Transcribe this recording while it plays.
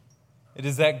It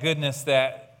is that goodness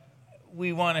that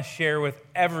we want to share with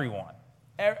everyone,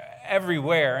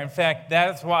 everywhere. In fact,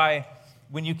 that's why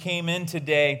when you came in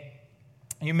today,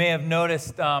 you may have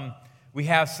noticed we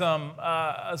have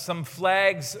some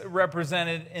flags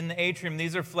represented in the atrium.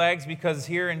 These are flags because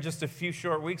here in just a few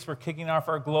short weeks, we're kicking off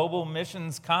our Global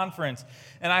Missions Conference.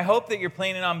 And I hope that you're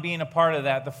planning on being a part of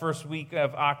that the first week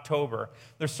of October.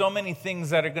 There's so many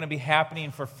things that are going to be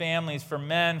happening for families, for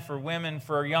men, for women,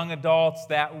 for young adults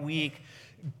that week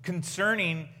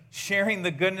concerning sharing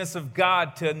the goodness of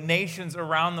God to nations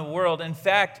around the world. In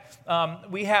fact,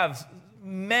 we have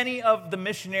many of the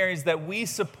missionaries that we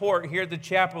support here at the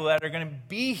chapel that are going to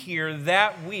be here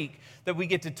that week that we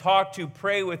get to talk to,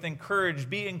 pray with, encourage,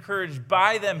 be encouraged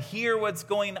by them, hear what's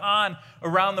going on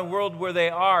around the world where they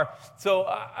are. So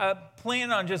I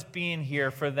plan on just being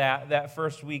here for that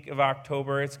first week of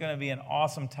October. It's going to be an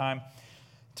awesome time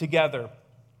together.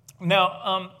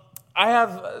 Now, I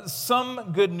have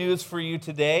some good news for you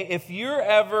today. If you're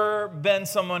ever been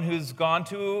someone who's gone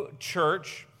to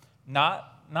church, not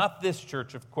this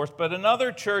church, of course, but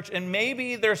another church, and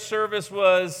maybe their service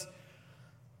was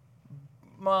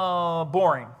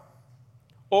boring.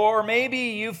 Or maybe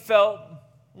you felt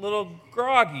a little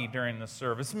groggy during the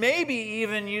service. Maybe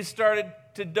even you started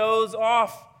to doze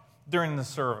off during the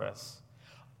service.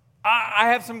 I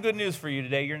have some good news for you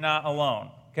today. You're not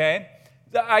alone, okay?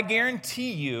 I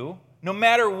guarantee you, no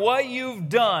matter what you've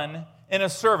done in a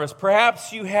service,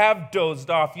 perhaps you have dozed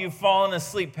off, you've fallen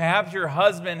asleep, perhaps your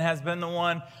husband has been the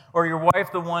one or your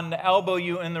wife the one to elbow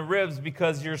you in the ribs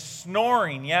because you're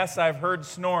snoring. Yes, I've heard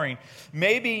snoring.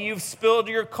 Maybe you've spilled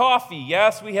your coffee.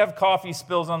 Yes, we have coffee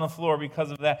spills on the floor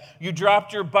because of that. You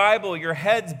dropped your Bible, your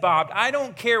head's bobbed. I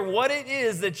don't care what it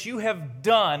is that you have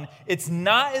done. It's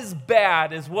not as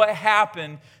bad as what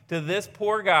happened to this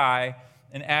poor guy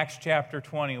in Acts chapter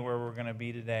 20 where we're going to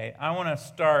be today. I want to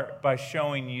start by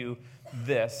showing you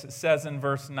this. It says in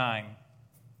verse 9,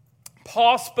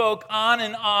 Paul spoke on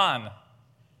and on.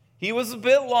 He was a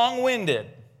bit long-winded,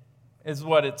 is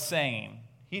what it's saying.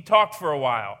 He talked for a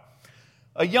while.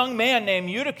 A young man named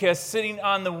Eutychus sitting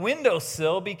on the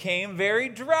windowsill became very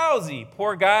drowsy.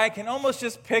 Poor guy, I can almost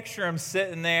just picture him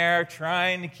sitting there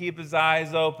trying to keep his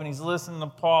eyes open. He's listening to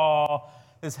Paul.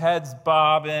 His head's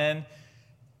bobbing.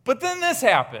 But then this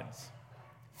happens.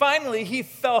 Finally, he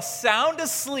fell sound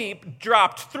asleep,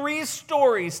 dropped 3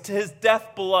 stories to his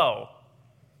death below.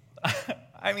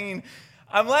 I mean,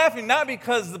 I'm laughing not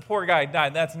because the poor guy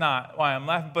died. That's not why I'm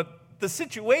laughing. But the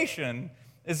situation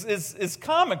is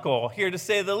comical here, to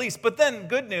say the least. But then,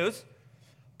 good news,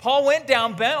 Paul went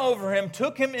down, bent over him,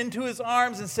 took him into his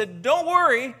arms, and said, "Don't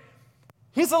worry,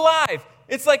 he's alive."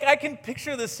 It's like I can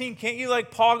picture the scene, can't you?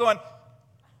 Like Paul going,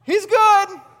 "He's good.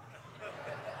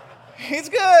 He's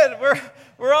good.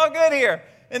 We're all good here."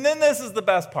 And then this is the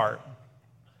best part.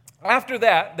 After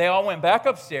that, they all went back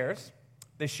upstairs.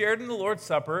 They shared in the Lord's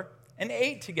Supper and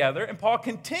ate together. And Paul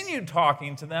continued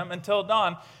talking to them until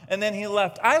dawn. And then he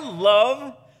left. I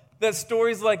love that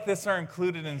stories like this are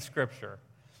included in Scripture.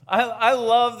 I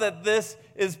love that this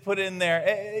is put in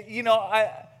there.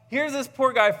 Here's this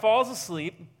poor guy falls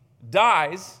asleep,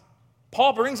 dies.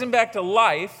 Paul brings him back to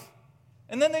life.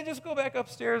 And then they just go back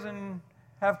upstairs and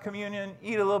have communion,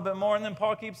 eat a little bit more, and then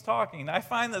Paul keeps talking. I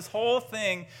find this whole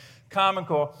thing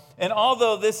comical. And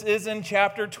although this is in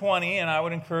chapter 20, and I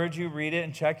would encourage you read it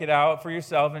and check it out for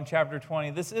yourself in chapter 20,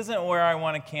 this isn't where I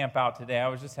want to camp out today. I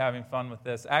was just having fun with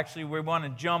this. Actually, we want to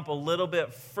jump a little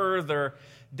bit further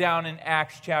down in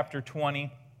Acts chapter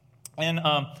 20. And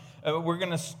we're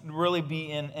going to really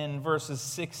be in verses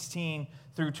 16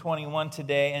 through 21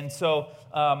 today. And so,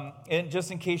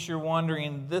 just in case you're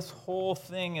wondering, this whole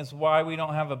thing is why we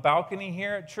don't have a balcony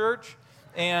here at church.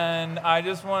 And I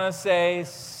just want to say,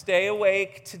 stay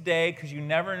awake today because you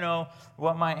never know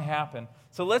what might happen.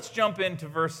 So let's jump into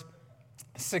verse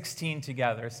 16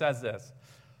 together. It says this: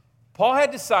 Paul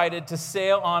had decided to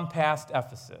sail on past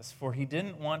Ephesus, for he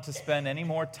didn't want to spend any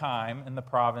more time in the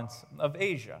province of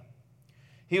Asia.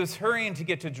 He was hurrying to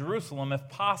get to Jerusalem, if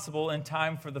possible, in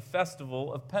time for the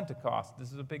festival of Pentecost.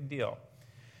 This is a big deal.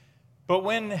 But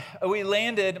when we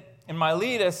landed in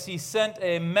Miletus, he sent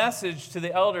a message to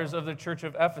the elders of the church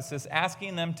of Ephesus,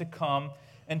 asking them to come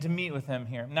and to meet with him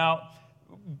here. Now,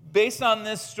 based on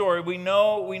this story, we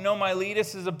know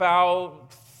Miletus is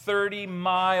about 30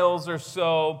 miles or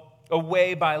so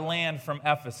away by land from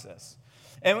Ephesus.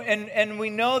 And we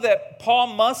know that Paul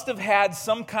must have had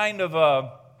some kind of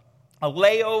a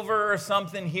layover or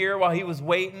something here while he was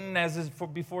waiting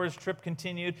before his trip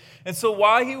continued. And so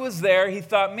while he was there, he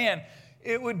thought, man,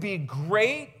 it would be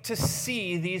great to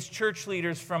see these church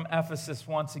leaders from Ephesus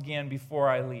once again before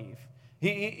I leave.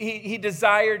 He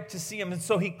desired to see him, and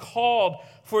so he called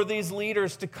for these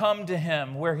leaders to come to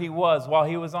him where he was while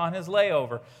he was on his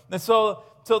layover. And so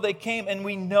they came, and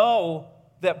we know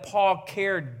that Paul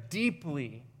cared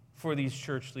deeply for these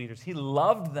church leaders. He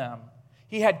loved them.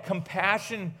 He had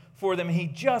compassion for them. He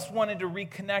just wanted to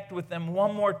reconnect with them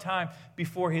one more time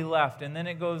before he left. And then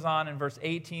it goes on in verse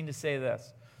 18 to say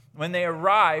this. When they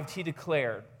arrived, he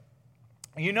declared,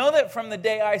 "You know that from the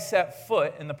day I set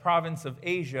foot in the province of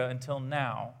Asia until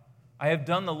now, I have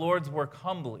done the Lord's work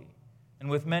humbly, and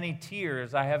with many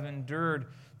tears I have endured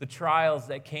the trials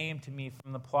that came to me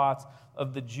from the plots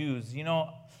of the Jews." You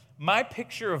know, my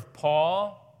picture of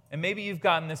Paul, and maybe you've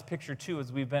gotten this picture too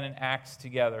as we've been in Acts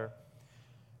together,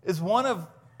 is one of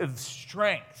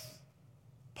strength.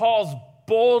 Paul's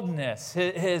boldness,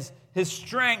 his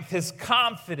strength, his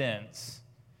confidence.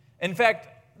 In fact,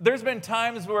 there's been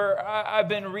times where I've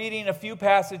been reading a few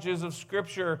passages of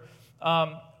Scripture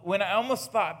when I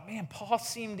almost thought, man, Paul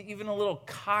seemed even a little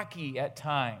cocky at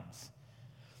times.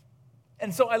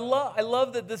 And so I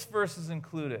love that this verse is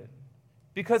included,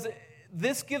 because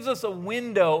this gives us a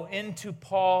window into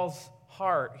Paul's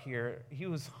heart here. He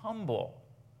was humble.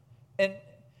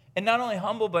 And not only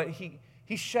humble, but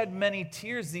he shed many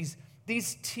tears.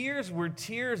 These tears were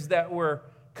tears that were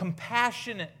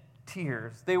compassionate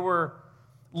tears. They were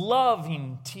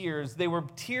loving tears. They were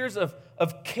tears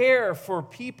of care for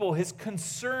people, his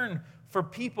concern for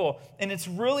people. And it's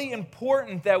really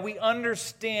important that we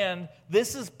understand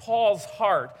this is Paul's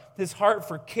heart, his heart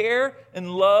for care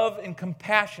and love and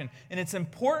compassion. And it's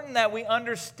important that we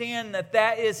understand that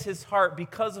that is his heart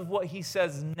because of what he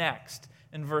says next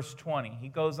in verse 20. He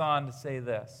goes on to say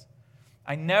this: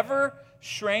 "I never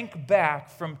shrank back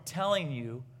from telling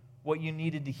you what you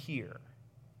needed to hear,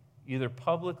 either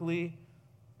publicly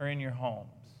or in your homes."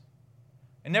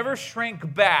 I never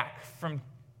shrank back from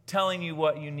telling you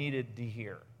what you needed to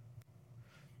hear.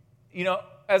 You know,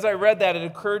 as I read that, it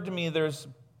occurred to me there's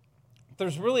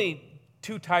really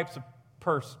two types of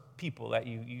people that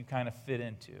you kind of fit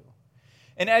into.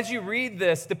 And as you read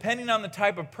this, depending on the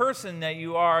type of person that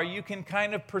you are, you can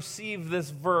kind of perceive this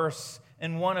verse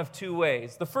in one of two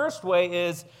ways. The first way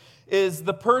is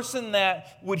the person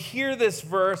that would hear this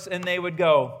verse and they would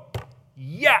go,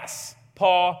 "Yes,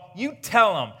 Paul, you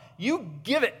tell him. You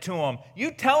give it to him.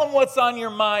 You tell him what's on your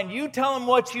mind. You tell him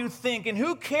what you think. And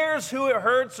who cares who it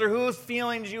hurts or whose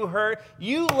feelings you hurt?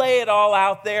 You lay it all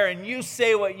out there and you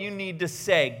say what you need to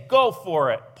say. Go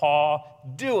for it, Paul.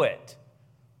 Do it."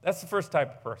 That's the first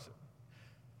type of person.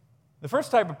 The first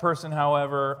type of person,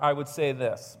 however, I would say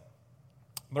this.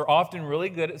 They're often really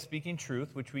good at speaking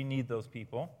truth, which we need those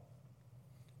people.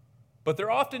 But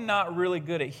they're often not really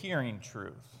good at hearing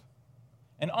truth.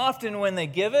 And often when they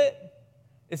give it,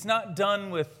 it's not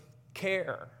done with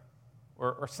care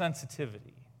or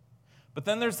sensitivity. But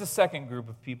then there's the second group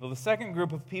of people. The second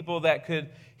group of people that could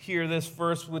hear this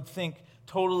verse would think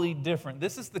totally different.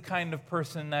 This is the kind of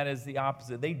person that is the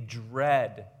opposite. They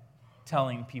dread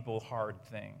telling people hard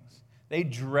things. They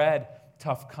dread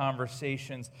tough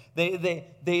conversations.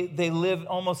 They live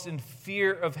almost in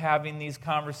fear of having these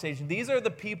conversations. These are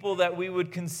the people that we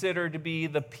would consider to be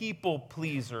the people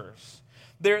pleasers.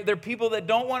 They're people that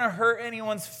don't want to hurt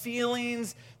anyone's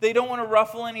feelings. They don't want to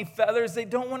ruffle any feathers. They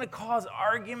don't want to cause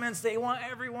arguments. They want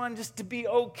everyone just to be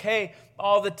okay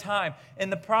all the time.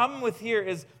 And the problem with here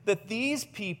is that these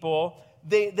people,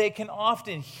 they can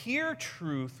often hear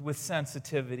truth with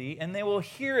sensitivity, and they will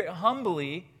hear it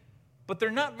humbly, but they're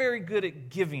not very good at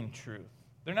giving truth.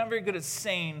 They're not very good at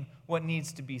saying what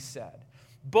needs to be said.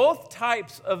 Both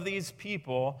types of these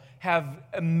people have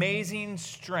amazing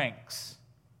strengths,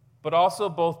 but also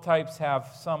both types have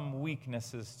some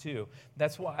weaknesses too.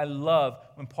 That's why I love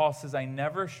when Paul says, "I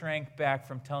never shrank back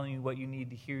from telling you what you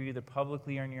need to hear, either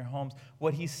publicly or in your homes."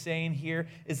 What he's saying here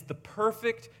is the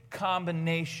perfect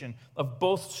combination of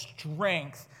both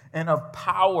strength and of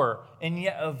power, and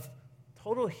yet of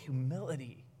total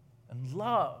humility and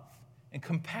love and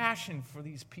compassion for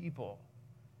these people.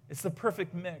 It's the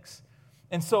perfect mix.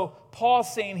 And so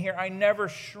Paul's saying here, "I never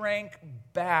shrank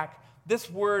back." This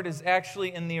word is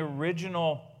actually in the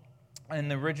original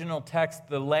text.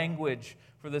 The language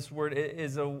for this word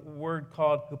is a word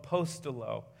called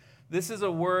hypostolo. This is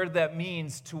a word that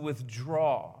means to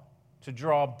withdraw, to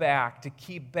draw back, to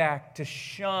keep back, to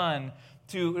shun,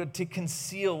 to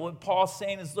conceal. What Paul's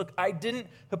saying is, look, I didn't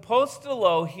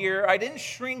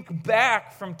shrink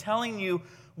back from telling you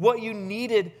what you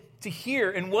needed to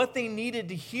hear, and what they needed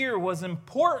to hear was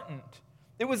important.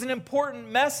 It was an important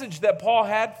message that Paul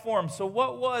had for him. So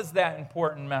what was that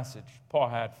important message Paul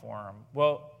had for him?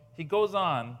 Well, he goes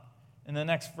on in the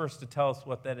next verse to tell us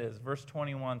what that is. Verse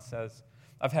 21 says,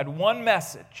 I've had one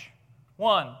message.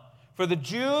 One, for the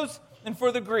Jews and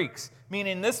for the Greeks,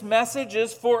 meaning this message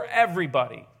is for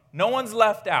everybody. No one's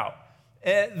left out.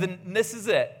 This is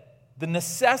it. The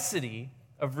necessity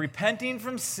of repenting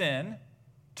from sin,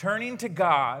 turning to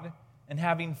God, and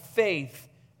having faith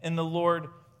in the Lord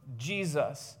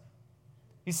Jesus.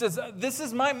 He says, this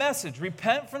is my message.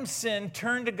 Repent from sin,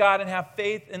 turn to God, and have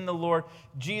faith in the Lord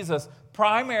Jesus.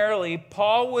 Primarily,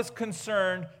 Paul was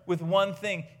concerned with one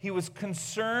thing. He was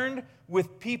concerned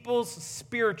with people's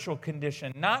spiritual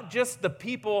condition. Not just the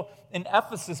people in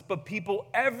Ephesus, but people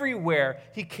everywhere.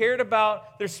 He cared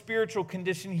about their spiritual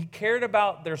condition. He cared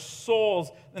about their souls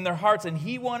and their hearts. And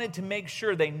he wanted to make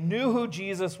sure they knew who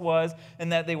Jesus was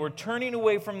and that they were turning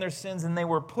away from their sins and they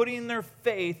were putting their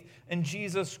faith in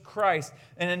Jesus Christ.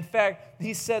 And in fact,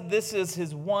 he said this is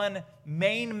his one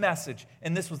main message.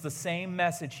 And this was the same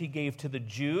message he gave to the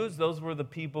Jews. Those were the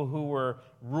people who were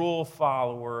rule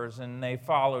followers and they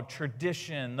followed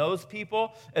tradition. Those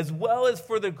people, as well as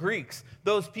for the Greeks,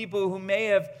 those people who may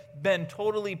have been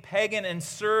totally pagan and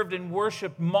served and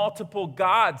worshiped multiple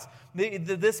gods.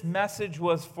 This message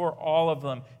was for all of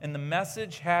them. And the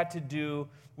message had to do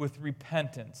with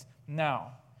repentance.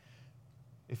 Now,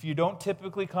 if you don't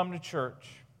typically come to church,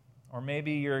 or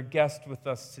maybe you're a guest with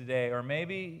us today, or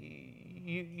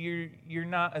maybe you're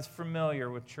not as familiar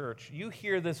with church, you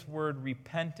hear this word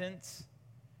repentance,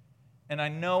 and I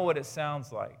know what it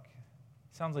sounds like.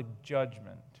 It sounds like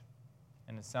judgment,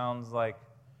 and it sounds like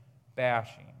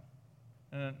bashing.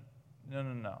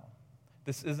 No.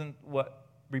 This isn't what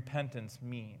repentance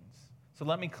means. So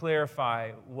let me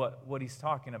clarify what he's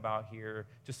talking about here,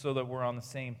 just so that we're on the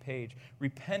same page.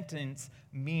 Repentance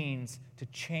means to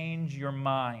change your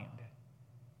mind.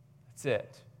 That's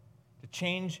it. To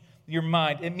change your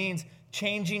mind. It means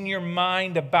changing your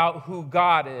mind about who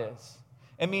God is.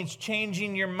 It means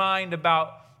changing your mind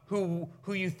about who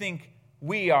you think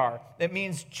we are. It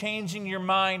means changing your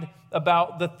mind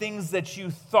about the things that you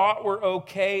thought were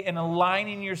okay and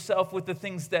aligning yourself with the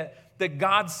things that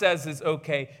God says is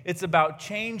okay. It's about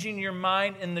changing your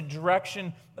mind in the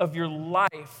direction of your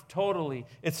life totally.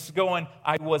 It's going,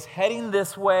 I was heading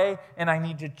this way and I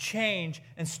need to change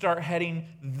and start heading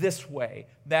this way.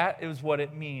 That is what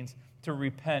it means to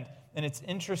repent. And it's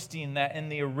interesting that in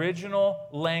the original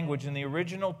language, in the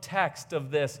original text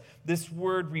of this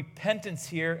word repentance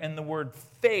here and the word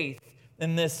faith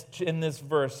in this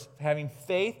verse, having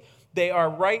faith, they are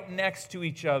right next to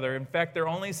each other. In fact, they're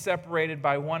only separated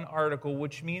by one article,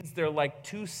 which means they're like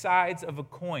two sides of a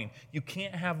coin. You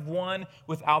can't have one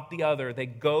without the other. They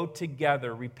go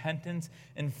together, repentance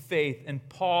and faith. And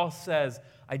Paul says,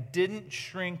 I didn't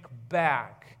shrink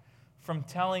back from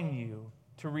telling you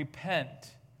to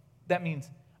repent. That means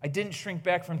I didn't shrink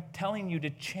back from telling you to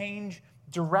change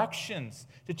directions,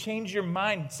 to change your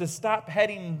mind, to stop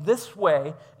heading this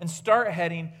way and start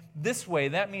heading this way.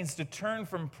 That means to turn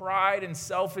from pride and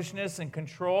selfishness and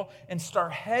control and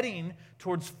start heading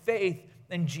towards faith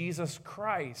in Jesus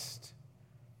Christ.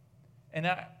 And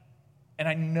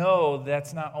I know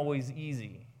that's not always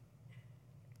easy.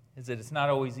 It's not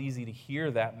always easy to hear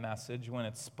that message when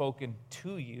it's spoken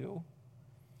to you,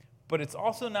 but it's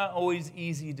also not always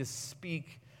easy to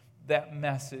speak that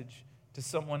message to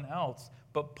someone else.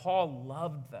 But Paul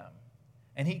loved them,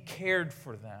 and he cared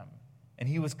for them, and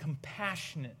he was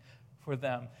compassionate for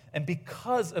them. And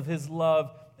because of his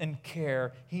love and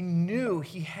care, he knew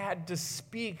he had to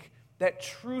speak that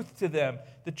truth to them,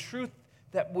 the truth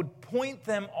that would point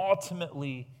them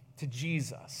ultimately to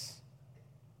Jesus.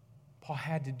 Paul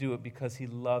had to do it because he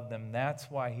loved them. That's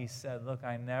why he said, look,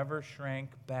 I never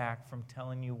shrank back from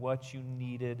telling you what you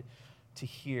needed to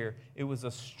hear. It was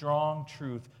a strong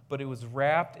truth, but it was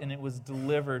wrapped and it was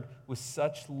delivered with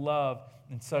such love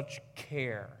and such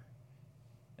care.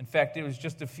 In fact, it was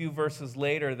just a few verses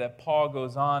later that Paul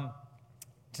goes on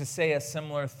to say a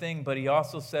similar thing, but he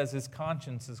also says his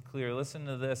conscience is clear. Listen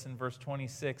to this in verse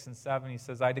 26 and 7. He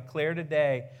says, I declare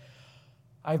today,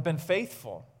 I've been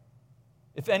faithful.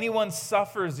 If anyone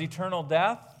suffers eternal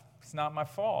death, it's not my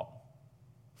fault.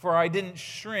 For I didn't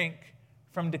shrink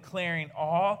from declaring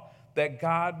all that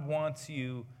God wants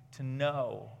you to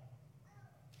know.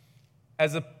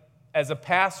 As a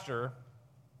pastor,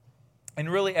 and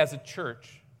really as a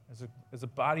church, as a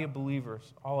body of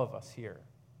believers, all of us here,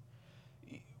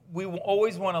 we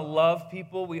always want to love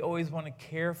people, we always want to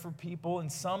care for people,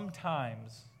 and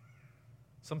sometimes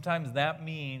that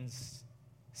means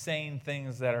saying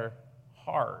things that are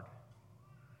hard.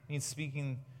 It means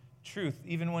speaking truth,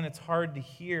 even when it's hard to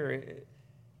hear.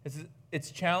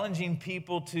 It's challenging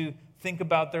people to think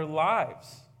about their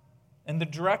lives and the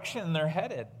direction they're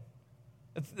headed.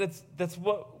 That's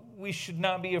what we should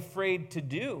not be afraid to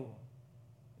do,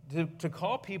 to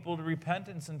call people to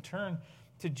repentance and turn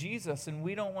to Jesus. And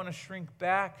we don't want to shrink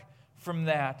back from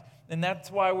that. And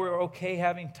that's why we're okay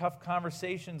having tough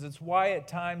conversations. It's why at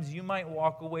times you might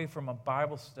walk away from a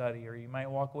Bible study, or you might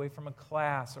walk away from a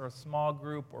class or a small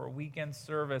group or a weekend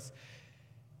service,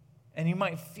 and you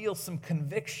might feel some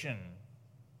conviction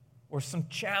or some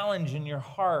challenge in your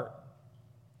heart.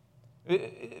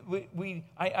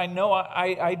 I know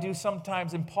I do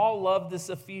sometimes, and Paul loved this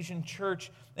Ephesian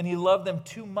church, and he loved them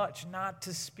too much not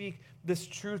to speak this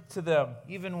truth to them,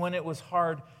 even when it was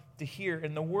hard to hear.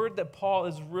 And the word that Paul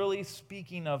is really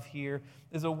speaking of here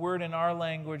is a word in our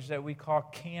language that we call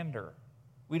candor.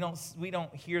 We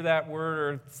don't hear that word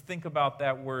or think about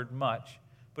that word much,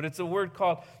 but it's a word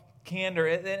called candor.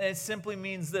 It simply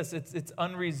means this: it's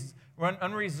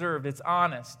unreserved, it's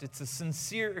honest, it's a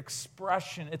sincere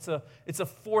expression, it's a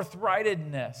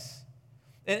forthrightedness.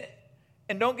 And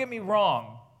don't get me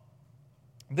wrong,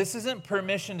 this isn't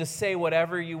permission to say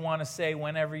whatever you want to say,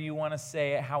 whenever you want to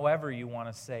say it, however you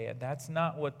want to say it. That's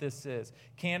not what this is.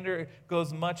 Candor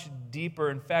goes much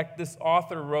deeper. In fact, this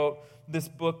author wrote this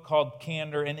book called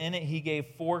Candor, and in it he gave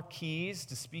 4 keys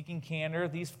to speaking candor.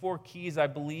 These 4 keys, I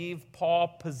believe Paul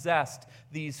possessed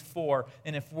these 4.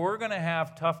 And if we're going to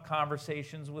have tough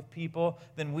conversations with people,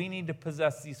 then we need to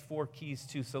possess these 4 keys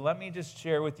too. So let me just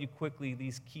share with you quickly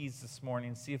these keys this morning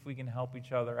and see if we can help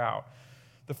each other out.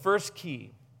 The first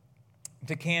key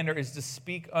to candor is to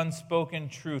speak unspoken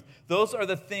truth. Those are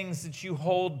the things that you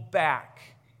hold back.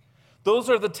 Those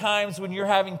are the times when you're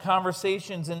having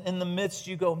conversations and in the midst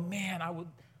you go, man,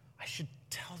 I should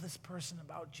tell this person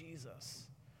about Jesus.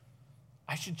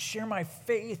 I should share my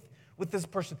faith with this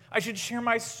person. I should share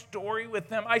my story with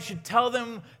them. I should tell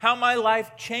them how my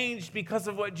life changed because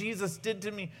of what Jesus did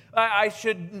to me. I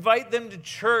should invite them to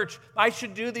church. I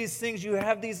should do these things. You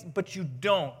have these, but you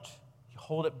don't. You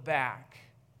hold it back.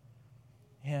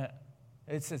 Yeah,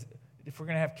 it says if we're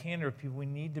going to have candor with people, we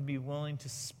need to be willing to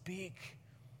speak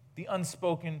the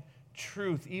unspoken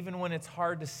truth, even when it's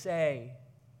hard to say.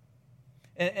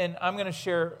 And I'm going to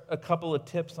share a couple of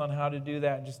tips on how to do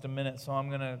that in just a minute, so I'm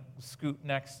going to scoot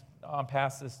next,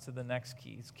 pass this to the next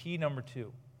keys. Key number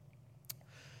 2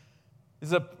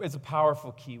 is a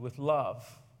powerful key with love.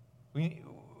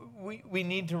 We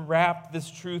need to wrap this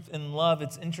truth in love.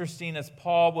 It's interesting, as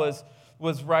Paul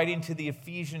was writing to the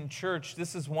Ephesian church,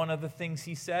 this is one of the things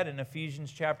he said in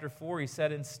Ephesians chapter 4. He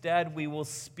said, instead, we will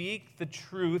speak the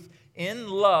truth in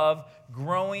love,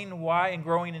 growing. Why? And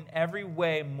growing in every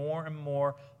way more and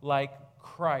more like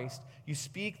Christ. You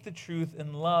speak the truth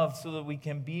in love so that we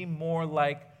can be more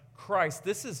like Christ.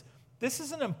 This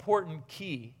is an important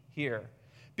key here,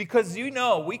 because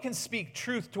we can speak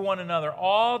truth to one another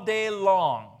all day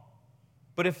long,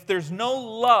 but if there's no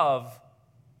love,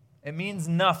 it means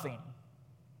nothing.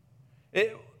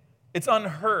 It's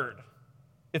unheard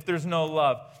if there's no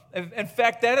love. In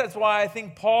fact, that is why I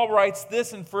think Paul writes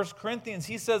this in 1 Corinthians.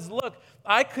 He says, look,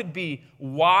 I could be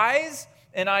wise,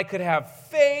 and I could have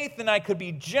faith, and I could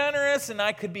be generous, and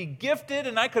I could be gifted,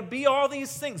 and I could be all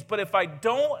these things. But if I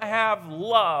don't have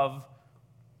love,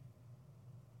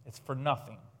 it's for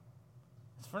nothing.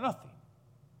 It's for nothing.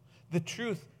 The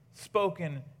truth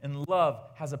spoken in love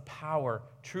has a power.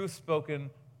 Truth spoken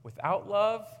without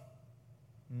love,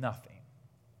 nothing.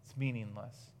 It's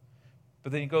meaningless.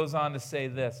 But then he goes on to say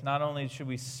this: not only should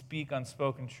we speak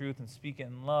unspoken truth and speak it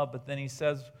in love, but then he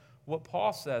says what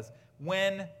Paul says,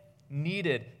 when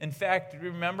needed. In fact,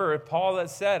 remember Paul that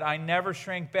said, I never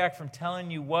shrank back from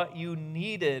telling you what you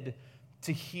needed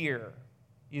to hear,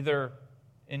 either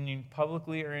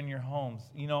publicly or in your homes.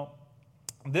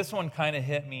 This one kind of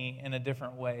hit me in a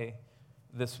different way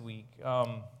this week.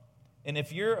 And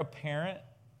if you're a parent,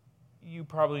 you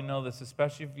probably know this,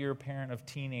 especially if you're a parent of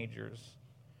teenagers.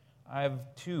 I have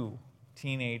 2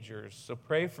 teenagers, so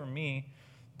pray for me.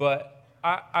 But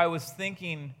I was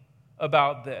thinking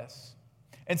about this.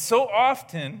 And so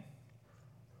often,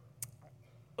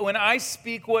 when I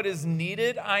speak what is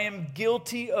needed, I am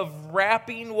guilty of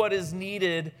wrapping what is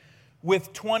needed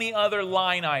with 20 other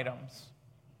line items.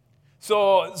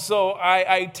 So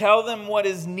I tell them what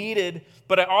is needed,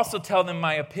 but I also tell them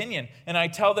my opinion, and I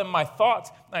tell them my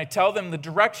thoughts, and I tell them the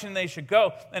direction they should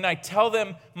go, and I tell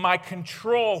them my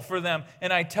control for them,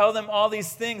 and I tell them all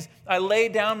these things. I lay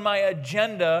down my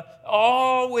agenda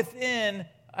all within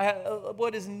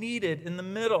what is needed in the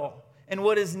middle, and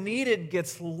what is needed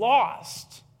gets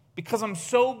lost because I'm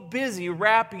so busy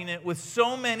wrapping it with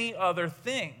so many other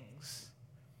things.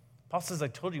 Paul says, I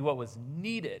told you what was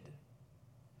needed.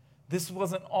 This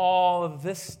wasn't all of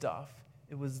this stuff.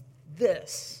 It was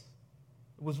this.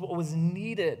 It was what was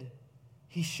needed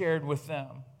he shared with them.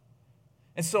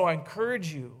 And so I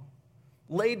encourage you,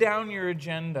 lay down your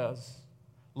agendas,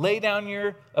 lay down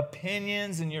your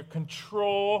opinions and your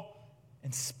control,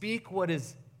 and speak what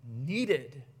is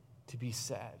needed to be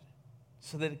said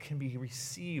so that it can be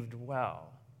received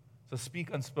well. So speak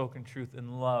unspoken truth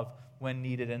in love when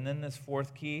needed. And then this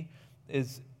fourth key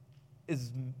is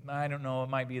I don't know, it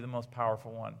might be the most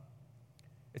powerful one.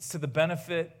 It's to the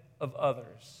benefit of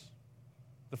others.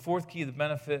 The fourth key, the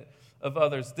benefit of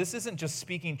others. This isn't just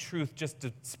speaking truth just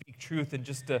to speak truth and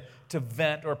just to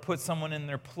vent or put someone in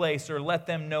their place or let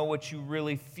them know what you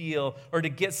really feel or to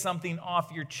get something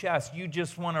off your chest. You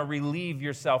just want to relieve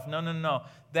yourself. No.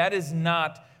 That is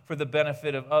not for the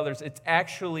benefit of others. It's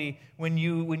actually, when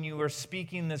you are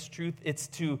speaking this truth, it's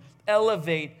to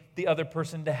elevate the other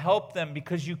person, to help them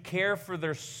because you care for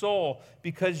their soul,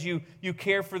 because you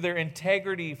care for their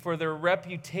integrity, for their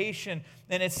reputation.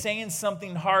 And it's saying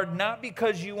something hard, not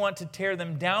because you want to tear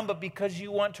them down, but because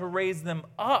you want to raise them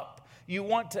up. You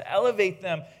want to elevate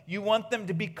them. You want them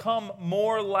to become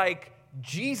more like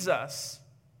Jesus.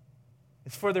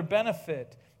 It's for their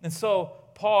benefit. And so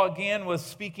Paul again was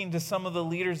speaking to some of the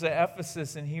leaders at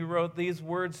Ephesus, and he wrote these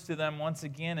words to them once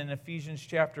again in Ephesians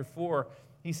chapter 4.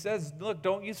 He says, look,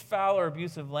 don't use foul or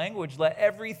abusive language. Let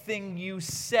everything you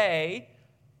say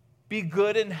be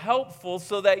good and helpful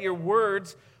so that your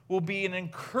words will be an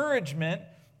encouragement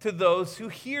to those who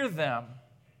hear them.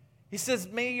 He says,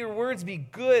 may your words be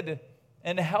good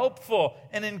and helpful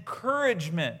and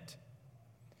encouragement.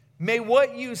 May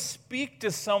what you speak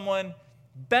to someone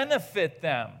benefit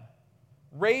them,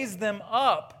 raise them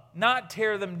up, not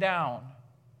tear them down.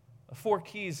 The 4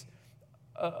 keys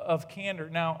of candor.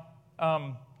 Now,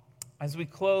 as we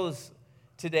close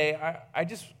today,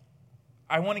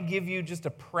 I want to give you just a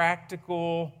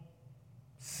practical,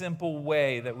 simple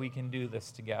way that we can do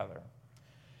this together.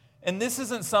 And this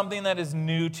isn't something that is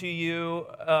new to you.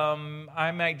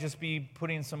 I might just be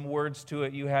putting some words to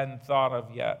it you hadn't thought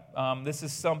of yet. This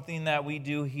is something that we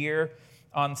do here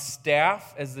on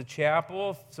staff as the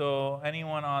chapel. So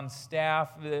anyone on staff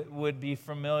that would be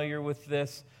familiar with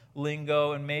this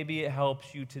lingo, and maybe it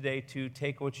helps you today to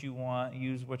take what you want,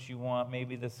 use what you want.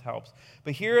 Maybe this helps.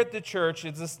 But here at the church,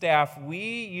 as a staff,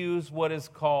 we use what is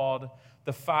called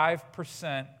the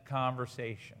 5%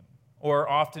 conversation. Or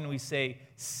often we say,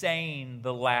 saying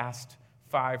the last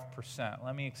 5%.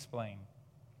 Let me explain.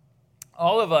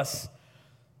 All of us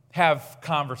have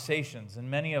conversations,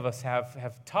 and many of us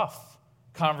have tough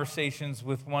conversations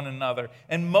with one another.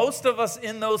 And most of us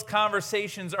in those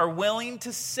conversations are willing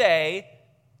to say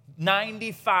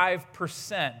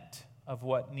 95% of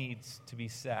what needs to be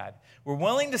said. We're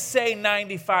willing to say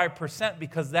 95%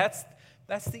 because that's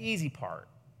the easy part.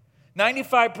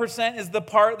 95% is the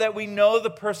part that we know the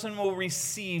person will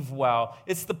receive well.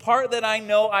 It's the part that I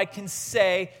know I can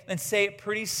say and say it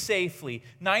pretty safely.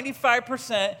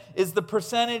 95% is the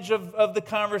percentage of the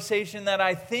conversation that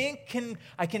I think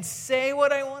I can say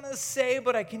what I want to say,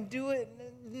 but I can do it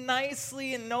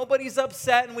nicely and nobody's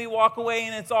upset and we walk away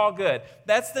and it's all good.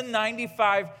 That's the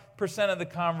 95% of the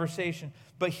conversation.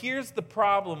 But here's the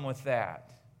problem with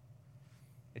that.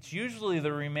 It's usually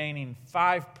the remaining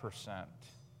 5%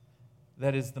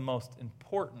 that is the most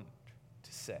important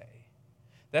to say.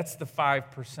 That's the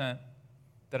 5%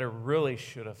 that I really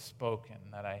should have spoken,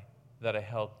 that I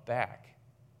held back.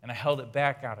 And I held it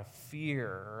back out of fear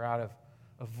or out of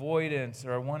avoidance,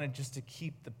 or I wanted just to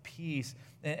keep the peace.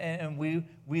 And we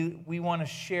want to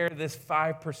share this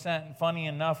 5%. And funny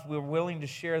enough, we're willing to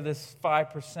share this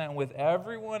 5% with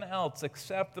everyone else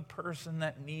except the person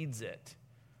that needs it.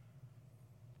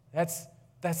 That's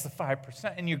the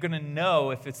 5%. And you're going to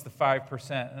know if it's the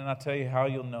 5%. And I'll tell you how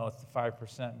you'll know it's the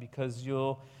 5%. Because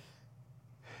you'll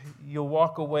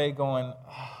walk away going,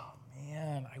 oh,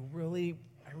 man, I really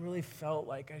felt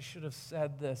like I should have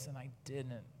said this and I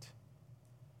didn't.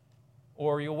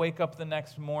 Or you'll wake up the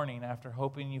next morning after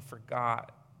hoping you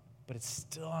forgot, but it's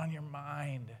still on your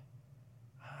mind.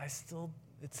 It's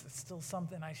still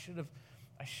something I should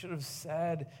have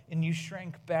said, and you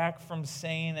shrank back from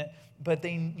saying it, but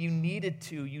you needed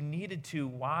to. You needed to.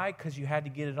 Why? Because you had to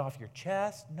get it off your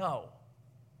chest? No.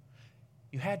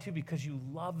 You had to because you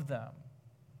love them,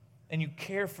 and you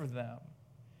care for them,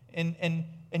 and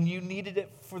you needed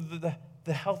it for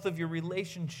the health of your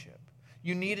relationship.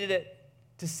 You needed it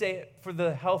to say it for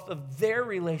the health of their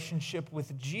relationship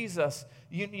with Jesus.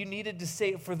 You needed to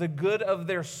say it for the good of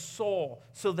their soul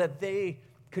so that they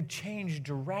could change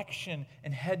direction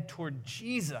and head toward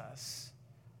Jesus.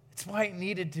 It's why it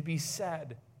needed to be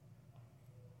said.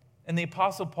 And the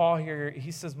Apostle Paul here, he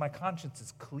says, my conscience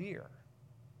is clear.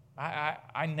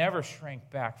 I never shrank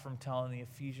back from telling the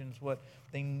Ephesians what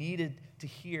they needed to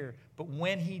hear. But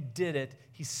when he did it,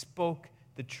 he spoke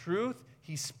the truth.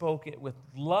 He spoke it with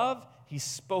love. He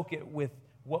spoke it with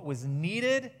what was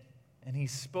needed. And he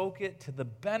spoke it to the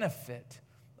benefit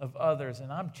of others.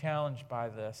 And I'm challenged by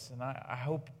this, and I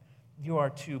hope you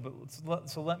are too. But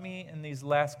so let me, in these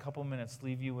last couple minutes,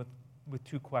 leave you with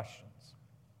two questions.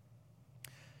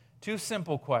 Two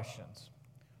simple questions.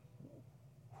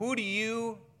 Who do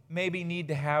you maybe need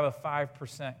to have a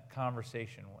 5%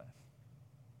 conversation with?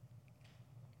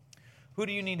 Who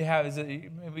do you need to have? Is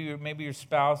it maybe your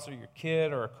spouse or your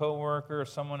kid or a coworker or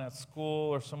someone at school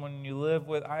or someone you live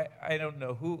with? I don't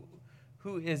know.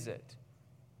 Who is it?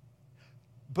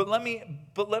 But let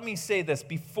me say this.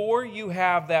 Before you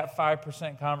have that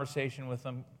 5% conversation with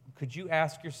them, could you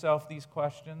ask yourself these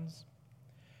questions?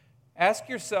 Ask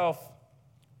yourself,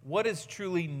 what is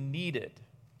truly needed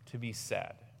to be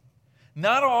said?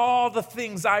 Not all the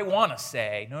things I want to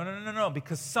say. No,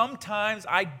 because sometimes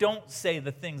I don't say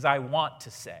the things I want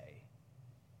to say.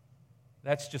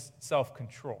 That's just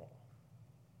self-control.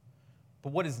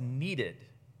 But what is needed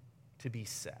to be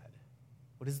said?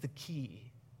 What is the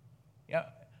key? Yeah,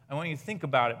 I want you to think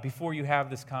about it before you have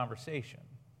this conversation.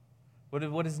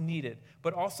 What is needed?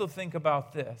 But also think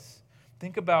about this.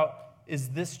 Think about, is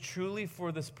this truly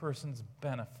for this person's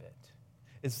benefit?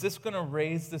 Is this going to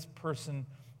raise this person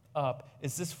up?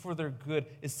 Is this for their good?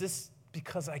 Is this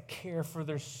because I care for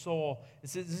their soul?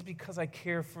 Is this because I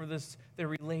care for their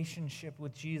relationship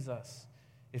with Jesus?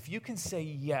 If you can say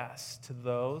yes to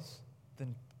those,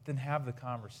 then have the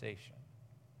conversation.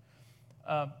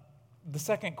 The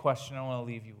second question I want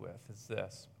to leave you with is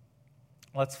this.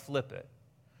 Let's flip it.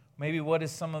 Maybe what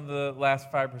is some of the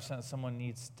last 5% someone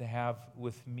needs to have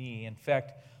with me? In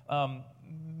fact,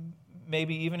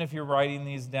 maybe even if you're writing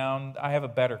these down, I have a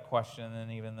better question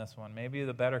than even this one. Maybe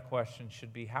the better question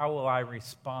should be, how will I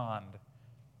respond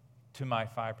to my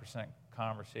 5%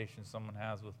 conversation someone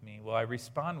has with me? Will I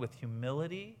respond with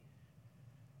humility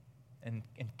and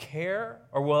care,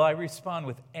 or will I respond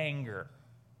with anger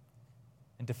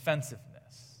and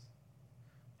defensiveness?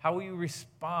 How will you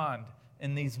respond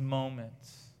in these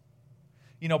moments?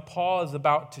 You know, Paul is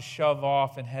about to shove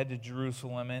off and head to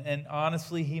Jerusalem, and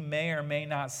honestly, he may or may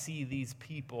not see these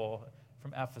people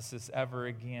from Ephesus ever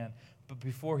again. But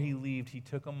before he left, he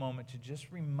took a moment to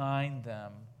just remind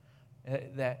them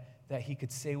that he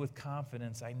could say with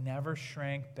confidence, I never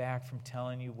shrank back from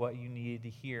telling you what you needed to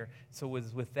hear. So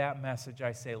with that message,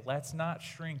 I say, let's not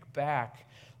shrink back.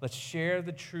 Let's share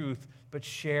the truth, but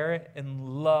share it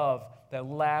in love. That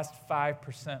last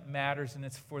 5% matters, and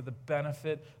it's for the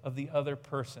benefit of the other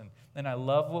person. And I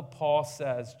love what Paul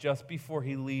says just before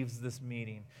he leaves this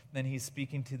meeting. Then he's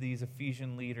speaking to these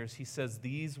Ephesian leaders. He says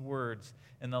these words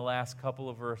in the last couple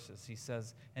of verses. He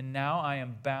says, and now I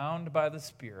am bound by the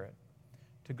Spirit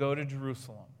to go to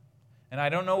Jerusalem. And I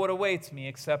don't know what awaits me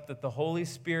except that the Holy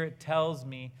Spirit tells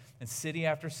me in city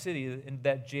after city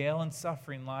that jail and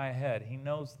suffering lie ahead. He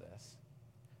knows this.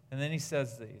 And then he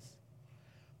says these.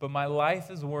 But my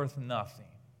life is worth nothing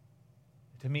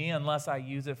to me unless I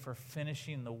use it for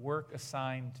finishing the work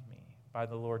assigned to me by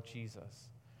the Lord Jesus.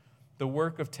 The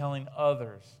work of telling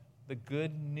others the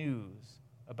good news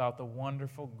about the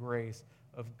wonderful grace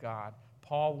of God.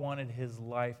 Paul wanted his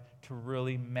life to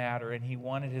really matter, and he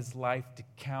wanted his life to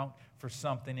count for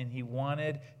something, and he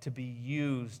wanted to be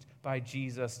used by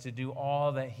Jesus to do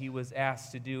all that he was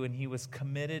asked to do, and he was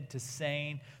committed to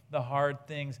saying the hard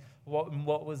things.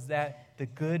 What was that? The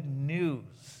good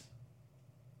news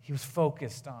he was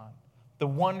focused on. The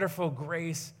wonderful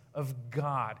grace of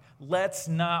God. Let's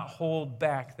not hold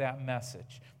back that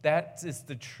message. That is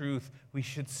the truth. We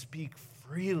should speak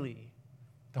freely.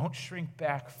 Don't shrink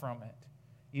back from it,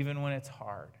 even when it's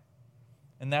hard.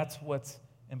 And that's what's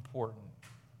important.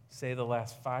 Say the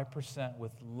last 5%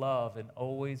 with love and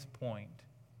always point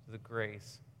to the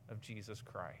grace of Jesus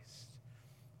Christ.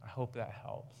 I hope that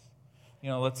helps. You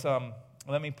know,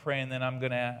 let me pray, and then I'm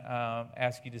going to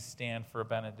ask you to stand for a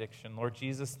benediction. Lord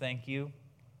Jesus, thank you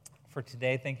for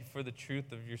today. Thank you for the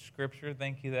truth of your Scripture.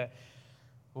 Thank you that,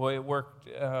 boy, it worked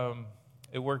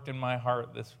in my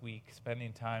heart this week,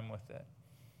 spending time with it.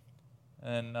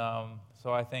 And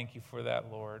so I thank you for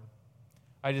that, Lord.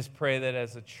 I just pray that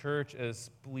as a church,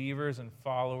 as believers and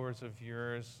followers of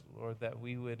yours, Lord, that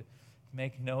we would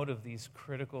make note of these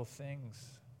critical things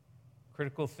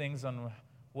on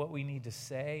what we need to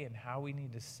say and how we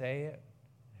need to say it,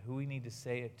 who we need to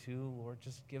say it to. Lord,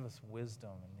 just give us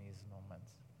wisdom in these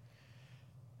moments.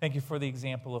 Thank you for the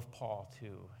example of Paul,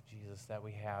 too, Jesus, that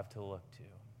we have to look to.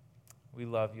 We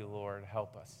love you, Lord.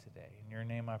 Help us today. In your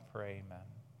name I pray, amen.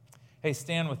 Hey,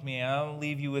 stand with me. I'll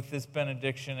leave you with this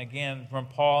benediction again from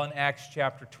Paul in Acts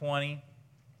chapter 20. He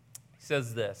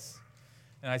says this,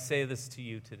 and I say this to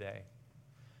you today.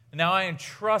 Now I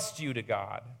entrust you to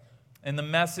God and the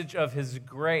message of his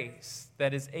grace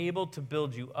that is able to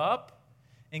build you up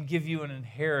and give you an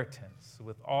inheritance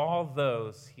with all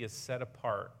those he has set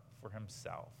apart for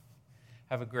himself.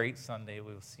 Have a great Sunday.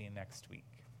 We will see you next week.